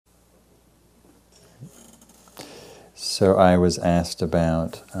So I was asked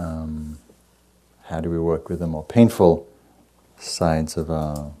about how do we work with the more painful sides of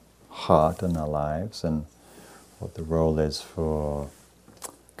our heart and our lives, and what the role is for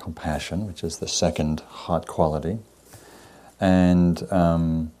compassion, which is the second heart quality. And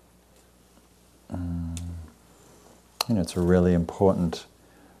it's a really important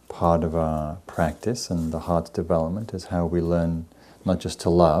part of our practice and the heart's development is how we learn not just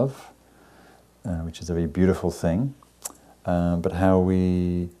to love, which is a very beautiful thing, but how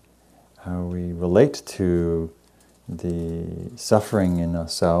we relate to the suffering in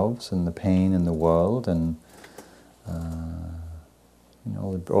ourselves and the pain in the world, and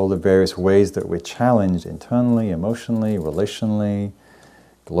all the various ways that we're challenged internally, emotionally, relationally,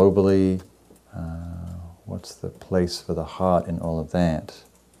 globally. What's the place for the heart in all of that?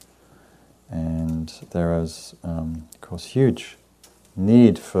 And there is, of course, huge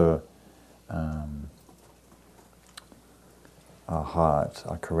need for our heart,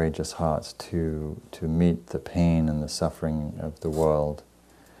 our courageous hearts, to meet the pain and the suffering of the world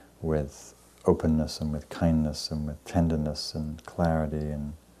with openness and with kindness and with tenderness and clarity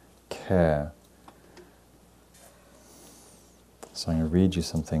and care. So I'm going to read you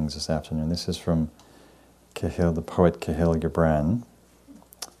some things this afternoon. This is from the poet Kahlil Gibran,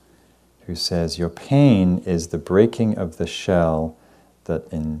 who says, "Your pain is the breaking of the shell that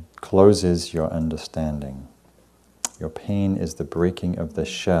encloses your understanding. Your pain is the breaking of the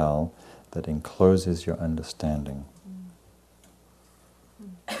shell that encloses your understanding."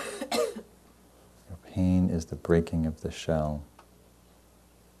 Your pain is the breaking of the shell.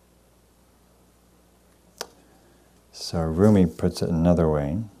 So Rumi puts it another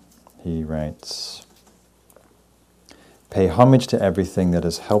way. He writes, "Pay homage to everything that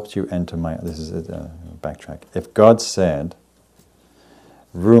has helped you enter my..." This is backtrack. If God said,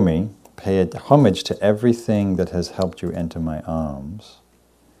 "Rumi, pay homage to everything that has helped you enter my arms,"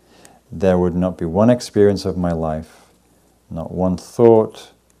 there would not be one experience of my life, not one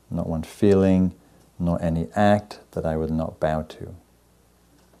thought, not one feeling, nor any act that I would not bow to.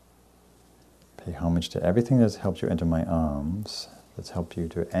 Pay homage to everything that has helped you enter my arms, that's helped you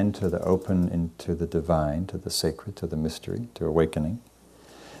to enter the open into the divine, to the sacred, to the mystery, to awakening.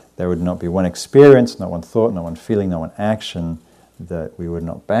 There would not be one experience, not one thought, not one feeling, not one action that we would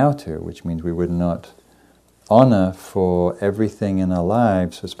not bow to, which means we would not honor for everything in our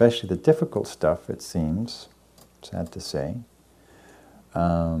lives, especially the difficult stuff, it seems, sad to say.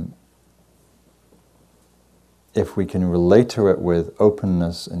 If we can relate to it with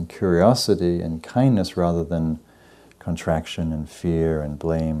openness and curiosity and kindness rather than contraction and fear and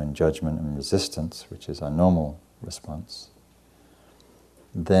blame and judgment and resistance, which is our normal response,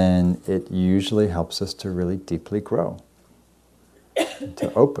 then it usually helps us to really deeply grow,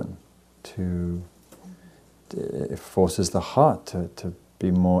 to open, it forces the heart to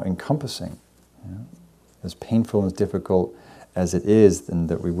be more encompassing. You know? As painful and as difficult as it is, and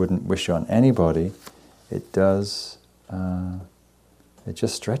that we wouldn't wish on anybody, it does, it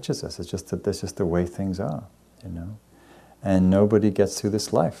just stretches us. It's just that that's just the way things are, you know. And nobody gets through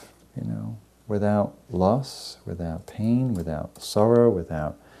this life, you know, without loss, without pain, without sorrow,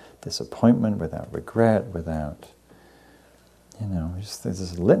 without disappointment, without regret, without, you know, just, there's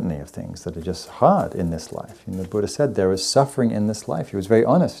this litany of things that are just hard in this life. And the Buddha said there is suffering in this life. He was very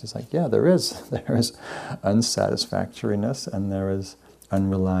honest. He's like, yeah, there is. There is unsatisfactoriness, and there is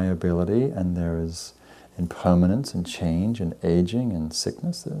unreliability, and there is impermanence and change and aging and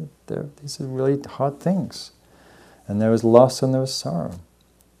sickness. These are really hard things. And there was loss and there was sorrow.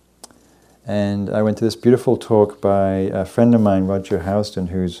 And I went to this beautiful talk by a friend of mine, Roger Houston,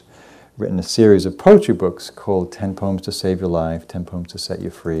 who's written a series of poetry books called 10 Poems to Save Your Life, 10 Poems to Set You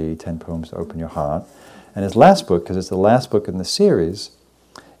Free, 10 Poems to Open Your Heart. And his last book, because it's the last book in the series,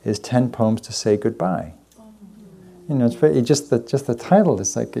 is 10 Poems to Say Goodbye. You know, it's very, just the title,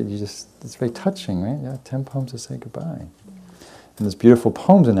 it's like, it's very touching, right? Yeah, 10 Poems to Say Goodbye. And there's beautiful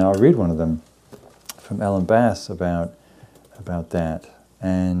poems in there. I'll read one of them from Ellen Bass about that.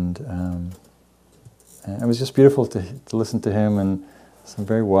 And it was just beautiful to listen to him, and some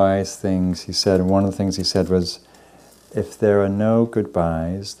very wise things he said. And one of the things he said was, if there are no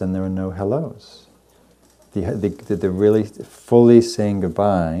goodbyes, then there are no hellos. The really fully saying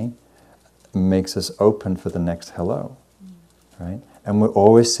goodbye makes us open for the next hello, right? And we're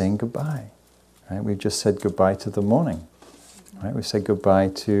always saying goodbye, right? We've just said goodbye to the morning, right? We say goodbye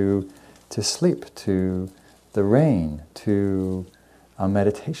to sleep, to the rain, to our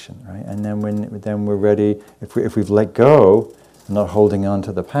meditation, right? And then we're ready, if we've let go, not holding on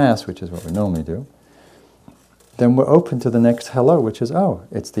to the past, which is what we normally do, then we're open to the next hello, which is, oh,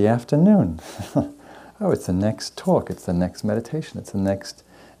 it's the afternoon. oh, it's the next talk, it's the next meditation, it's the next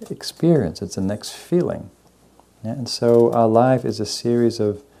experience, it's the next feeling. Yeah? And so our life is a series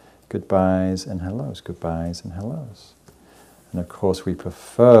of goodbyes and hellos, goodbyes and hellos. And of course we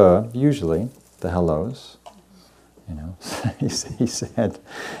prefer, usually, the hellos. You know, he said,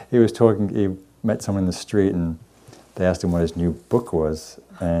 he met someone in the street and they asked him what his new book was,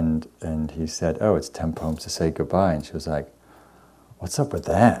 and he said, oh, it's 10 poems to say goodbye. And she was like, what's up with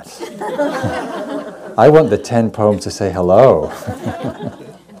that? I want the 10 poems to say hello.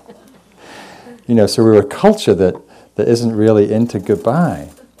 You know, so we're a culture that isn't really into goodbye.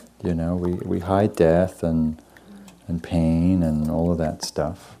 You know, we hide death and pain and all of that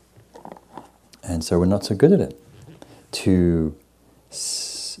stuff. And so we're not so good at it. To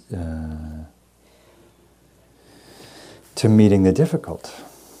meeting the difficult.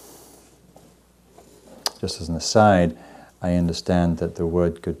 Just as an aside, I understand that the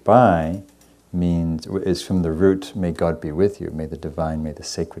word goodbye is from the root, may God be with you, may the divine, may the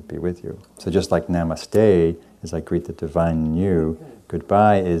sacred be with you. So just like namaste is I greet the divine in you,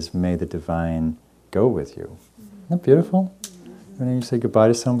 goodbye is may the divine go with you. Isn't that beautiful? When you say goodbye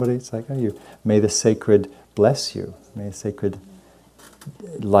to somebody, it's like, may the sacred bless you, may the sacred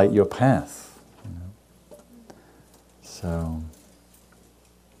light your path. You know? So,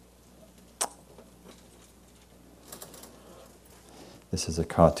 this is a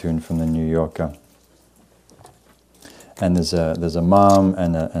cartoon from the New Yorker, and there's a mom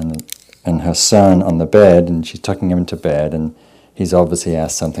and her son on the bed, and she's tucking him into bed, and he's obviously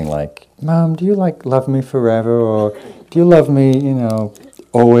asked something like, "Mom, do you love me forever, or do you love me,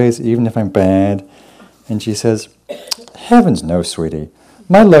 always, even if I'm bad?" And she says, "Heavens no, sweetie.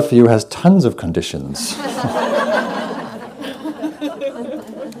 My love for you has tons of conditions."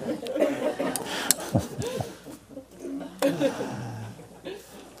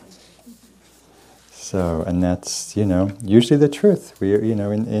 So, and that's, usually the truth. We,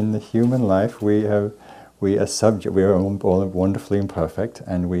 in the human life, we are all wonderfully imperfect,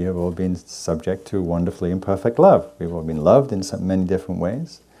 and we have all been subject to wonderfully imperfect love. We've all been loved in many different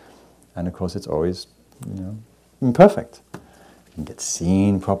ways, and of course it's always, imperfect. You can get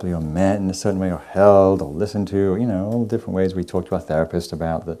seen properly, or met in a certain way, or held, or listened to, all the different ways we talk to our therapist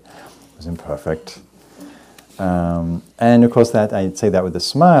about that was imperfect. And of course that, I'd say that with a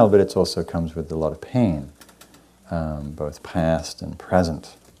smile, but it also comes with a lot of pain, both past and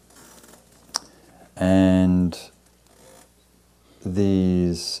present. And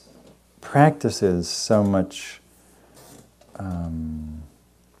these practices so much, again,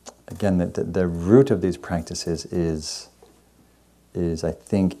 the root of these practices is I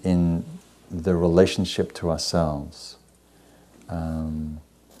think in the relationship to ourselves.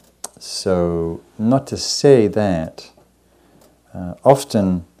 So, not to say that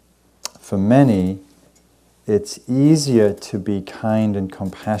often, for many, it's easier to be kind and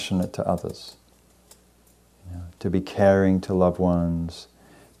compassionate to others, to be caring to loved ones,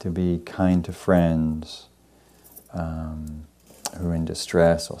 to be kind to friends who are in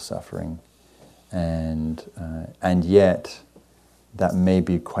distress or suffering, and yet that may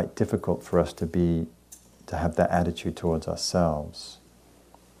be quite difficult for us to have that attitude towards ourselves.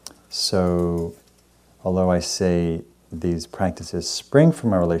 So, although I say these practices spring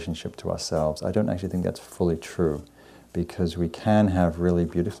from our relationship to ourselves, I don't actually think that's fully true, because we can have really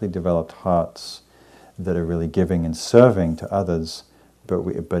beautifully developed hearts that are really giving and serving to others,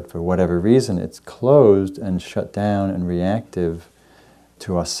 but for whatever reason it's closed and shut down and reactive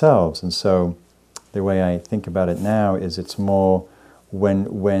to ourselves. And so the way I think about it now is it's more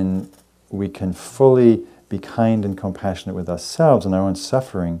when we can fully be kind and compassionate with ourselves and our own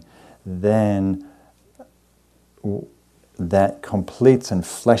suffering, then that completes and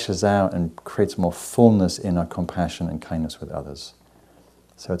fleshes out and creates more fullness in our compassion and kindness with others.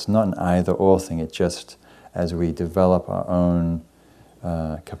 So it's not an either-or thing, it just, as we develop our own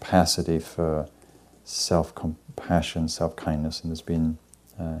capacity for self-compassion, self-kindness, and there's been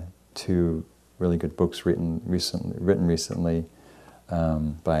 2 really good books written recently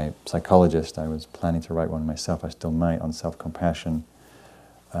by psychologists. I was planning to write one myself, I still might, on self-compassion.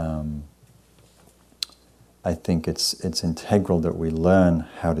 I think it's integral that we learn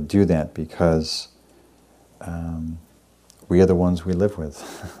how to do that, because we are the ones we live with.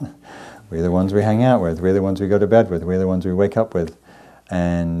 We're the ones we hang out with. We're the ones we go to bed with. We're the ones we wake up with.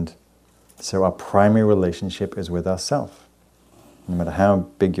 And so our primary relationship is with ourselves. No matter how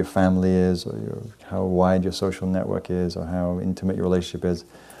big your family is, or how wide your social network is, or how intimate your relationship is,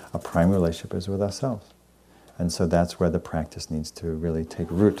 our primary relationship is with ourselves. And so that's where the practice needs to really take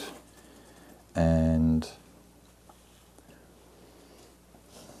root. And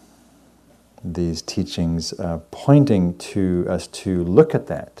these teachings pointing to us to look at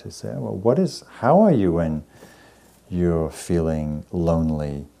that, to say, well, how are you when you're feeling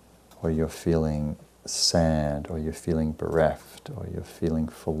lonely, or you're feeling sad, or you're feeling bereft, or you're feeling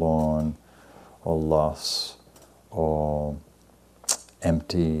forlorn, or loss, or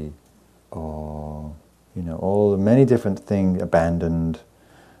empty, or all the many different things, abandoned,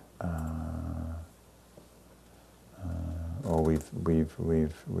 or we've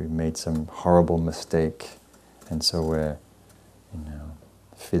made some horrible mistake, and so we're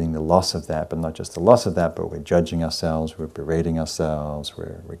feeling the loss of that, but not just the loss of that, but we're judging ourselves, we're berating ourselves,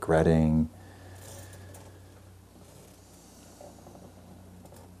 we're regretting.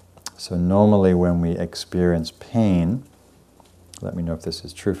 So normally when we experience pain, let me know if this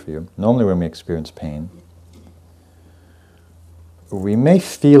is true for you, normally when we experience pain, we may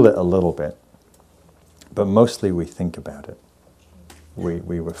feel it a little bit, but mostly we think about it.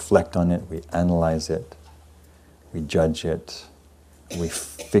 We reflect on it, we analyze it, we judge it, we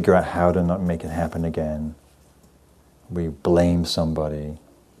figure out how to not make it happen again, we blame somebody.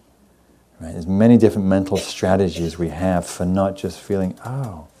 Right? There's many different mental strategies we have for not just feeling,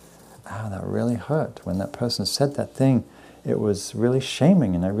 oh, that really hurt. When that person said that thing, it was really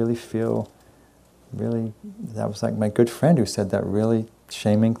shaming, and I really feel that was like my good friend who said that really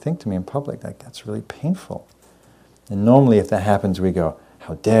shaming thing to me in public. That's really painful. And normally if that happens, we go,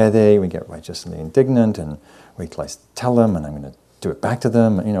 how dare they? We get righteously indignant, and we tell them, and I'm going to do it back to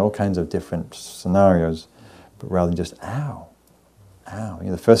them, all kinds of different scenarios. But rather than just, ow.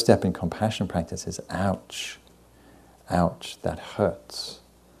 The first step in compassion practice is ouch. Ouch, that hurts.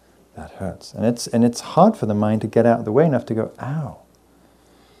 That hurts. And it's hard for the mind to get out of the way enough to go, ow.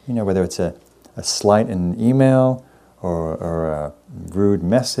 Whether it's a slight in an email, or a rude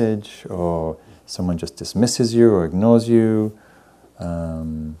message, or someone just dismisses you or ignores you,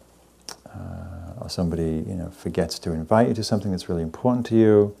 or somebody forgets to invite you to something that's really important to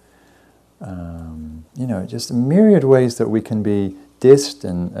you. Just a myriad ways that we can be dissed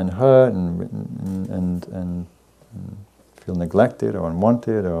and hurt and feel neglected or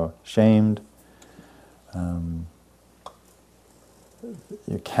unwanted or shamed.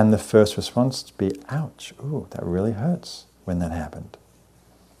 Can the first response be, ouch, ooh, that really hurts when that happened.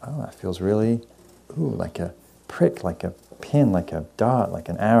 Oh, that feels really, like a prick, like a pin, like a dart, like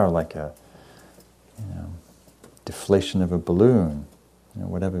an arrow, like a, deflation of a balloon,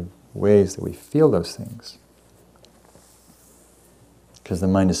 whatever ways that we feel those things. Because the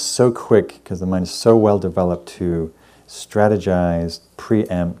mind is so quick, because the mind is so well developed to strategize,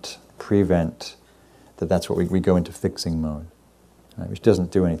 preempt, prevent, that's what we go into fixing mode. Right, which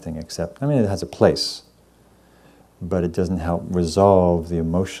doesn't do anything except, it has a place, but it doesn't help resolve the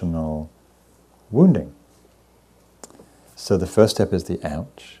emotional wounding. So the first step is the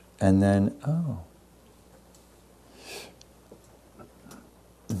ouch, and then,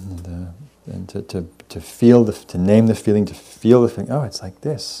 and to feel, to name the feeling, to feel the feeling, it's like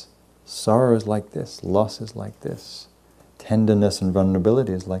this, sorrow is like this, loss is like this, tenderness and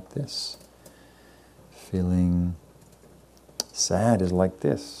vulnerability is like this, feeling sad is like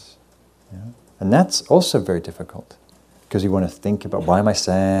this. And that's also very difficult, because you want to think about, why am I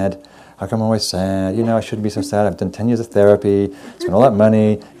sad? How come I'm always sad? I shouldn't be so sad. I've done 10 years of therapy, spent all that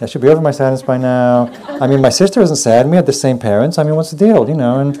money. I should be over my sadness by now. My sister isn't sad, and we had the same parents. What's the deal?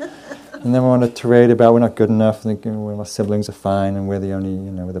 And then we want to tirade about we're not good enough, thinking our siblings are fine, and we're the only,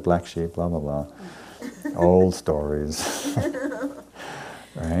 we're the black sheep, blah, blah, blah. Old stories.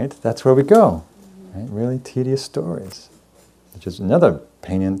 Right? That's where we go. Right? Really tedious stories, which is another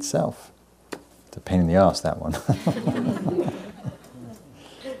pain in itself. It's a pain in the arse, that one.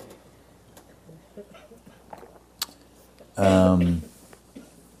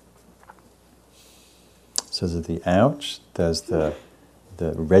 So there's the ouch, there's the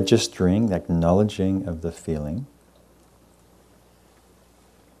registering, the acknowledging of the feeling.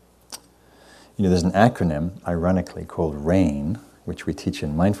 There's an acronym, ironically, called RAIN, which we teach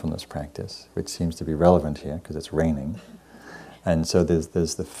in mindfulness practice, which seems to be relevant here because it's raining. And so there's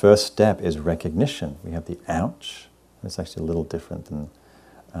the first step is recognition. We have the ouch. It's actually a little different than.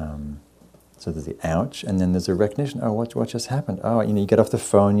 So there's the ouch, and then there's a recognition. Oh, what just happened? Oh, you get off the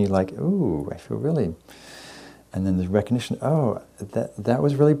phone. You're like, ooh, I feel really. And then there's recognition. Oh, that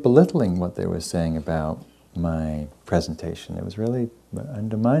was really belittling what they were saying about my presentation. It was really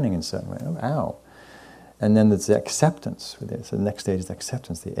undermining in a certain way. Oh, ow. And then there's the acceptance. So the next stage is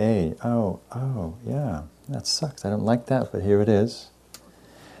acceptance, the A. Oh, yeah, that sucks. I don't like that, but here it is.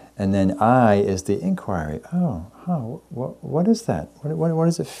 And then I is the inquiry. What is that? What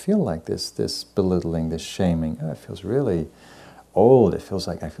does it feel like, this belittling, this shaming? Oh, it feels really old. It feels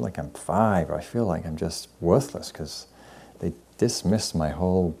like I feel like I'm 5, or I feel like I'm just worthless because they dismissed my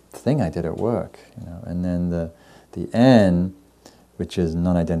whole thing I did at work. And then the N, which is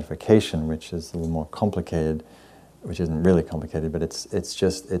non-identification, which is a little more complicated, which isn't really complicated, but it's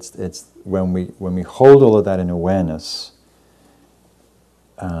when we hold all of that in awareness,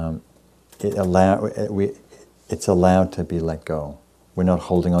 it's allowed to be let go. We're not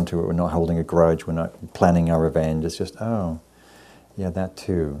holding on to it. We're not holding a grudge. We're not planning our revenge. It's just, oh, yeah, that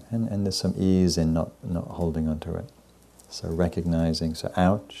too. And there's some ease in not holding on to it. So recognizing,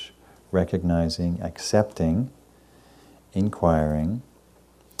 ouch, recognizing, accepting, inquiring,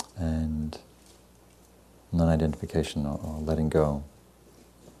 and non-identification or letting go.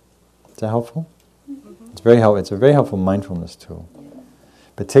 Is that helpful? Mm-hmm. It's very helpful. It's a very helpful mindfulness tool.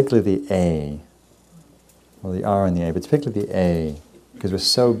 Particularly the A. Well, the R and the A, but particularly the A, because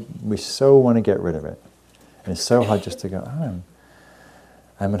we so want to get rid of it. And it's so hard just to go,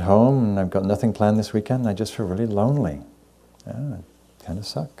 I'm at home and I've got nothing planned this weekend and I just feel really lonely. It kind of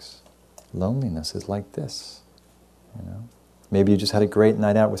sucks. Loneliness is like this. Maybe you just had a great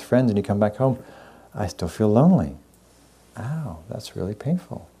night out with friends and you come back home, I still feel lonely. Ow, that's really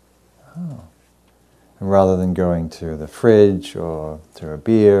painful. Oh. And rather than going to the fridge or to a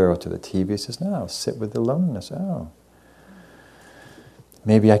beer or to the TV, it says, no, sit with the loneliness. Oh.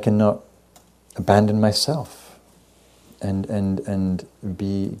 Maybe I cannot abandon myself and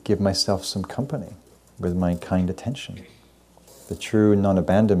give myself some company with my kind attention. The true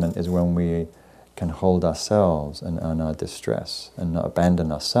non-abandonment is when we can hold ourselves and our distress and not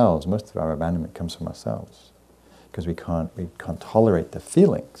abandon ourselves. Most of our abandonment comes from ourselves because we can't tolerate the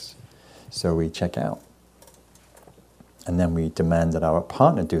feelings, so we check out. And then we demand that our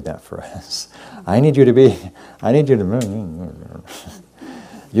partner do that for us. I need you to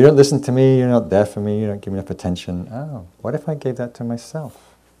you don't listen to me, you're not there for me, you don't give me enough attention. Oh, what if I gave that to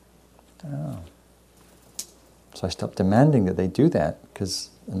myself? Oh. So I stop demanding that they do that,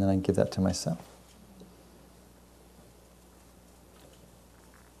 and then I give that to myself.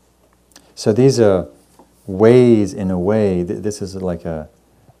 So these are ways, in a way, this is like a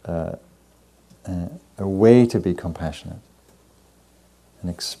way to be compassionate,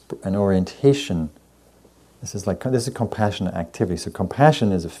 an orientation. This is compassionate activity. So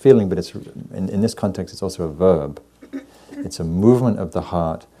compassion is a feeling, but it's in this context it's also a verb. It's a movement of the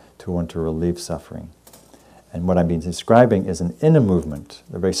heart to want to relieve suffering. And what I've been describing is an inner movement,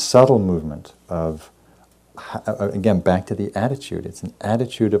 a very subtle movement of, again, back to the attitude. It's an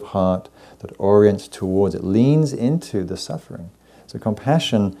attitude of heart that orients towards, it leans into the suffering. So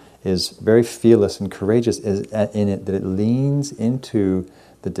compassion is very fearless and courageous in it that it leans into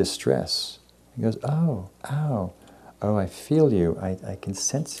the distress. It goes, oh, ow, oh, I feel you, I can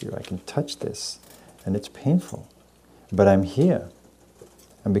sense you, I can touch this, and it's painful. But I'm here.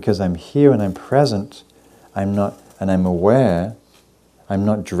 And because I'm here and I'm present, I'm not, and I'm aware, I'm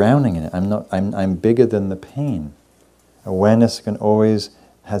not drowning in it. I'm bigger than the pain. Awareness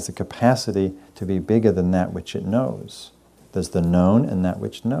has the capacity to be bigger than that which it knows. There's the known and that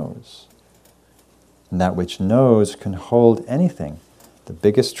which knows. And that which knows can hold anything. The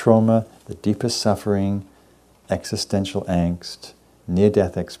biggest trauma, the deepest suffering, existential angst,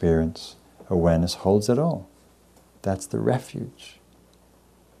 near-death experience, awareness holds it all. That's the refuge.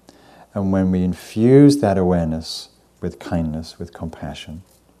 And when we infuse that awareness with kindness, with compassion,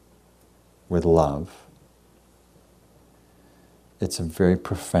 with love, it's a very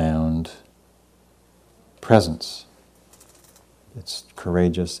profound presence. It's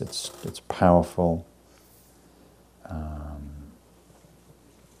courageous, it's powerful.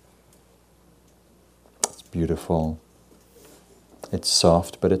 It's beautiful. It's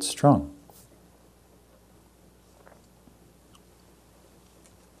soft, but it's strong.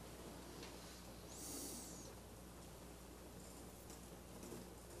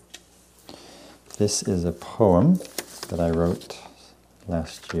 This is a poem that I wrote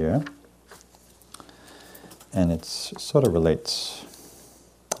last year, and it sort of relates.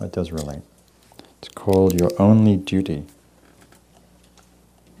 It does relate. It's called Your Only Duty.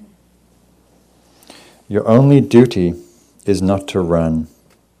 Your only duty is not to run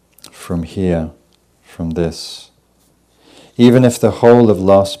from here, from this. Even if the hole of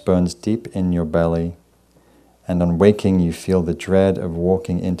loss burns deep in your belly, and on waking you feel the dread of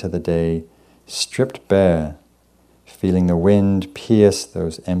walking into the day, stripped bare, feeling the wind pierce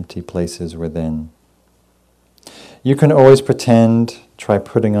those empty places within. You can always pretend, try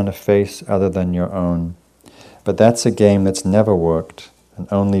putting on a face other than your own, but that's a game that's never worked and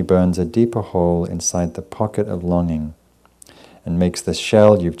only burns a deeper hole inside the pocket of longing and makes the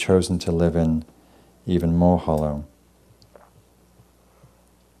shell you've chosen to live in even more hollow.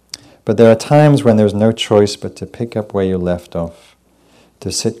 But there are times when there's no choice but to pick up where you left off, to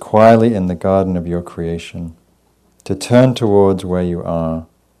sit quietly in the garden of your creation, to turn towards where you are,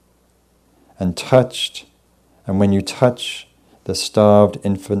 and when you touch the starved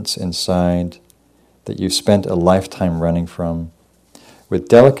infants inside that you spent a lifetime running from, with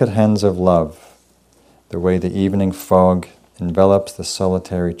delicate hands of love, the way the evening fog envelops the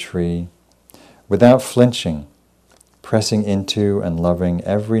solitary tree, without flinching, pressing into and loving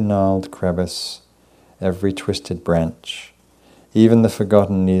every gnarled crevice, every twisted branch, even the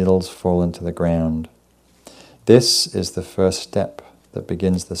forgotten needles fallen to the ground. This is the first step that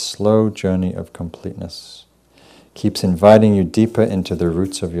begins the slow journey of completeness, keeps inviting you deeper into the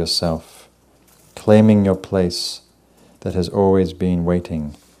roots of yourself, claiming your place that has always been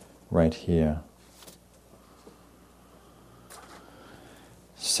waiting right here.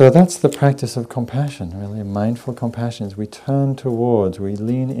 So that's the practice of compassion, really. Mindful compassion is we turn towards, we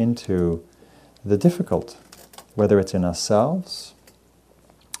lean into the difficult, whether it's in ourselves,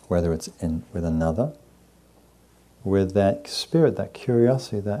 whether it's with another, with that spirit, that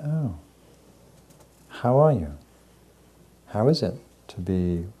curiosity, that, oh, how are you? How is it to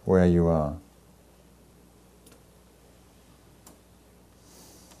be where you are?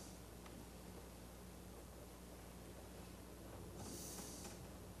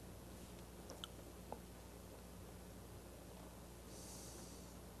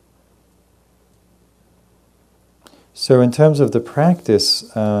 So in terms of the practice,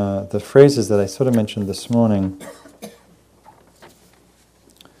 the phrases that I sort of mentioned this morning,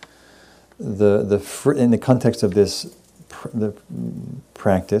 in the context of this the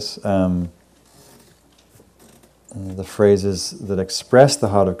practice, the phrases that express the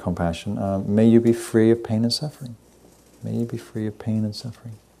heart of compassion, may you be free of pain and suffering. May you be free of pain and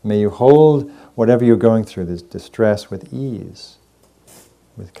suffering. May you hold whatever you're going through, this distress, with ease,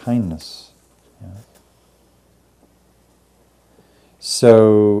 with kindness. Yeah.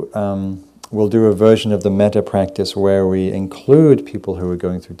 So we'll do a version of the metta practice where we include people who are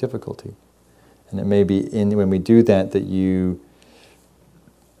going through difficulty. And it may be when we do that you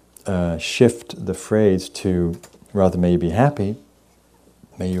shift the phrase to, rather, may you be happy,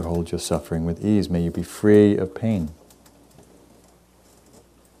 may you hold your suffering with ease, may you be free of pain.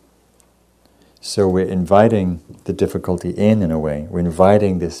 So we're inviting the difficulty in a way. We're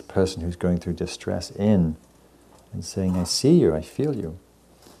inviting this person who's going through distress in, and saying, I see you, I feel you,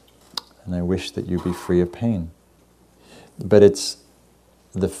 and I wish that you be free of pain. But it's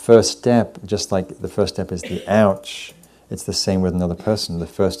the first step, just like the first step is the ouch, it's the same with another person. The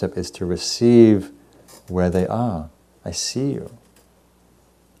first step is to receive where they are. I see you.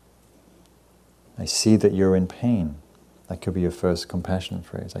 I see that you're in pain. That could be your first compassion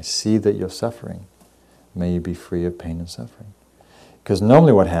phrase. I see that you're suffering. May you be free of pain and suffering. Because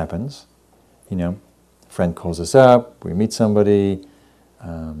normally what happens, a friend calls us up, we meet somebody,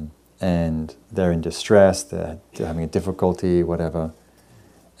 and they're in distress, they're having a difficulty, whatever.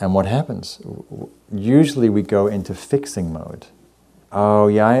 And what happens? Usually we go into fixing mode. Oh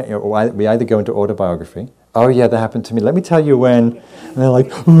yeah, we either go into autobiography. Oh yeah, that happened to me. Let me tell you when. And they're like,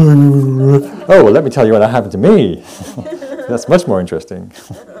 oh, well, let me tell you what happened to me. That's much more interesting.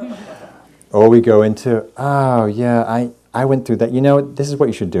 Or we go into, oh yeah, I went through that. This is what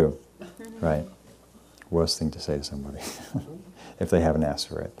you should do. Right. Worst thing to say to somebody if they haven't asked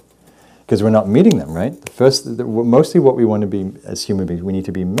for it. Because we're not meeting them, right? Mostly what we want to be as human beings, we need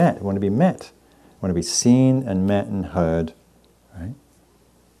to be met. We want to be met. We want to be seen and met and heard, right?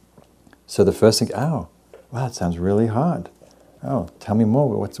 So the first thing, oh, wow, that sounds really hard. Oh, tell me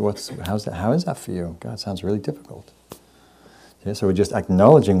more. How is that for you? God, it sounds really difficult. Yeah, so we're just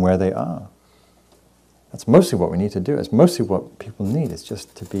acknowledging where they are. That's mostly what we need to do. It's mostly what people need. It's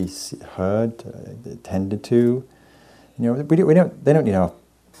just to be heard, attended to. They don't need our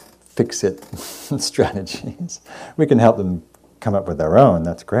fix-it strategies. We can help them come up with their own.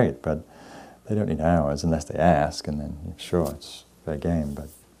 That's great, but they don't need ours unless they ask. And then, sure, it's fair game. But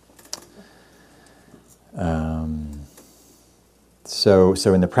so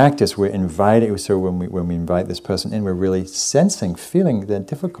in the practice, we're inviting. So when we invite this person in, we're really sensing, feeling their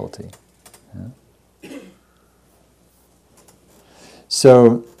difficulty. Yeah?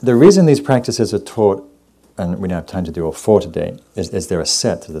 So the reason these practices are taught, and we don't have time to do all four today, is they're a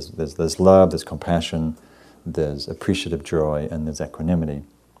set. There's love, there's compassion, there's appreciative joy, and there's equanimity.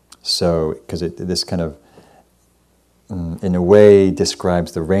 So, because this kind of, in a way,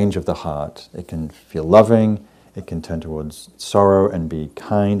 describes the range of the heart. It can feel loving, it can turn towards sorrow and be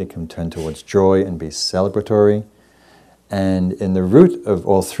kind, it can turn towards joy and be celebratory. And in the root of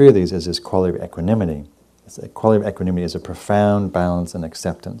all three of these is this quality of equanimity. The quality of equanimity is a profound balance and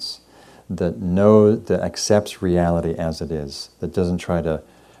acceptance. that accepts reality as it is, that doesn't try to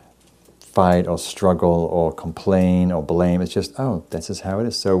fight or struggle or complain or blame. It's just, oh, this is how it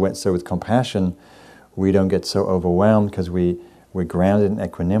is. So with compassion, we don't get so overwhelmed because we're grounded in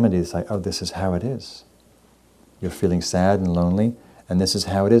equanimity. It's like, oh, this is how it is. You're feeling sad and lonely, and this is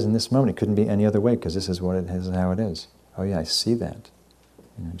how it is in this moment. It couldn't be any other way because this is what it is, how it is. Oh yeah, I see that.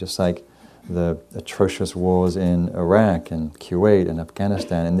 Just like the atrocious wars in Iraq and Kuwait and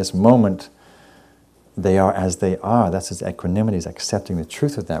Afghanistan, in this moment, they are as they are. That's his equanimity, is accepting the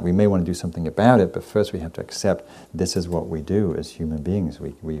truth of that. We may want to do something about it, but first we have to accept this is what we do as human beings.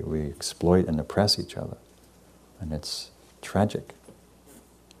 We exploit and oppress each other. And it's tragic.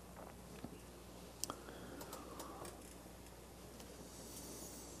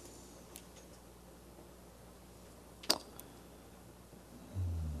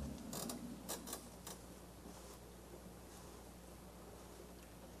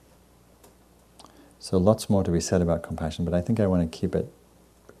 So lots more to be said about compassion, but I think I want to keep it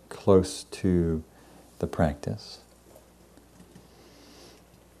close to the practice.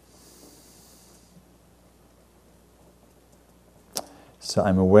 So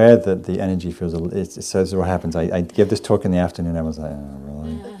I'm aware that the energy feels, so this is what happens. I give this talk in the afternoon, I was like,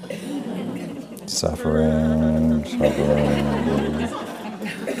 oh, really? Suffering.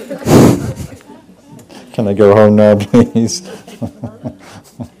 Can I go home now, please?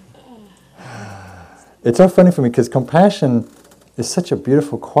 It's so funny for me because compassion is such a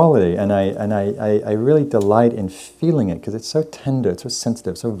beautiful quality, and I really delight in feeling it because it's so tender, it's so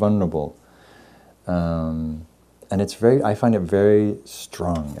sensitive, so vulnerable, and I find it very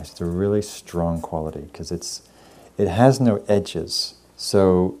strong. It's a really strong quality because it has no edges.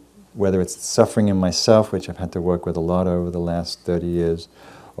 So whether it's suffering in myself, which I've had to work with a lot over the last 30 years,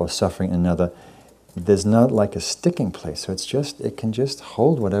 or suffering in another, there's not like a sticking place. So it can just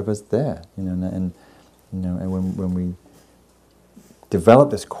hold whatever's there, and when we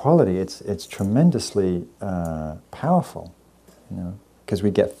develop this quality, it's tremendously powerful, because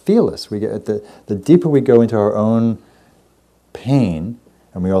we get fearless. We get the deeper we go into our own pain,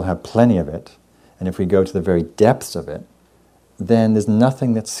 and we all have plenty of it, and if we go to the very depths of it, then there's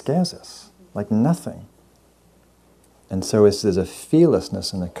nothing that scares us, like nothing. And so there's a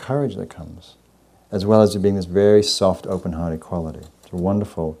fearlessness and a courage that comes, as well as it being this very soft, open-hearted quality. It's a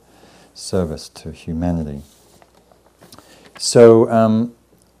wonderful service to humanity. So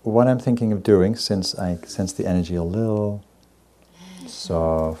what I'm thinking of doing, since I sense the energy a little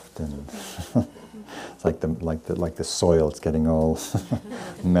soft and it's like the soil, it's getting all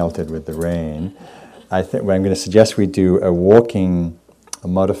melted with the rain, I think what I'm going to suggest we do a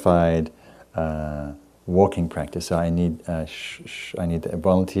modified walking practice. So I need the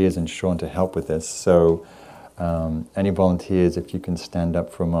volunteers and Sean to help with this. So any volunteers, if you can stand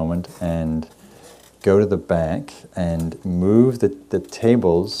up for a moment and go to the back and move the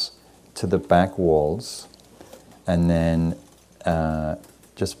tables to the back walls, and then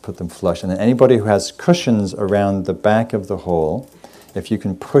just put them flush. And then anybody who has cushions around the back of the hall, if you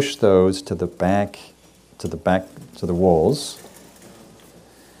can push those to the walls,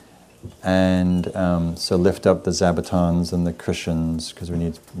 and so lift up the zabatons and the cushions because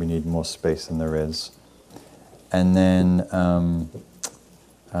we need more space than there is. And then I'm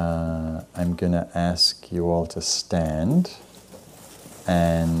going to ask you all to stand.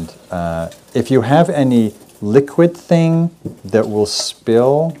 And if you have any liquid thing that will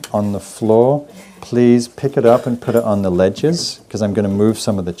spill on the floor, please pick it up and put it on the ledges, because I'm going to move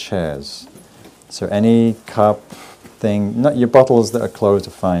some of the chairs. So any cup thing, not your bottles that are closed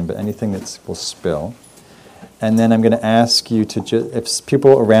are fine, but anything that will spill. And then I'm going to ask you to, if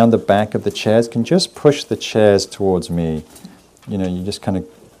people around the back of the chairs can just push the chairs towards me. You just kind of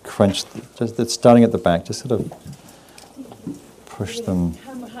crunch, just starting at the back, just sort of push them.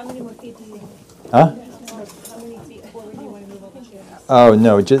 How many more feet do you want? Huh? How many feet forward do you want to move all the chairs? Oh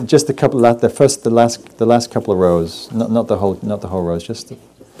no, just a couple. The last couple of rows, not the whole rows.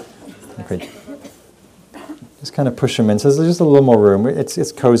 Okay. Just kind of push them in. So there's just a little more room.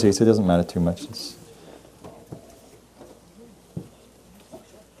 It's cozy, so it doesn't matter too much.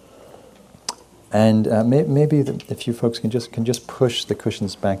 And maybe if you folks can just push the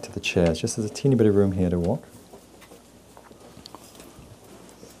cushions back to the chairs. Just there's a teeny bit of room here to walk.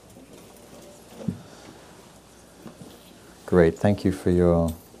 Great, thank you for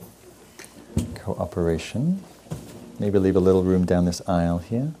your cooperation. Maybe leave a little room down this aisle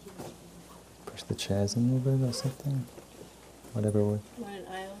here. Push the chairs in a little bit or something. Whatever. Want an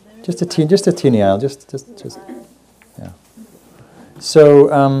aisle there? Just a teeny aisle. Just yeah.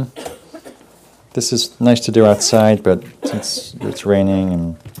 So this is nice to do outside, but since it's raining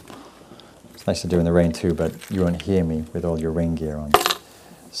and It's nice to do in the rain too, but you won't hear me with all your rain gear on.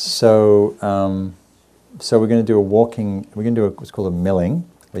 So, so we're going to do a walking. We're going to do what's called a milling,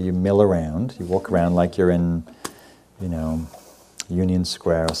 where you mill around. You walk around like you're in, you know, Union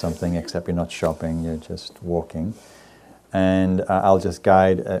Square or something, except you're not shopping. You're just walking. And I'll just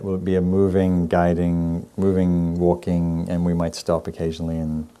guide. It will be a moving, guiding, moving, walking, and we might stop occasionally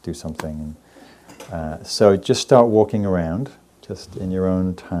and do something. So just start walking around, just in your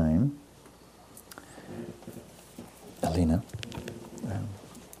own time. Alina.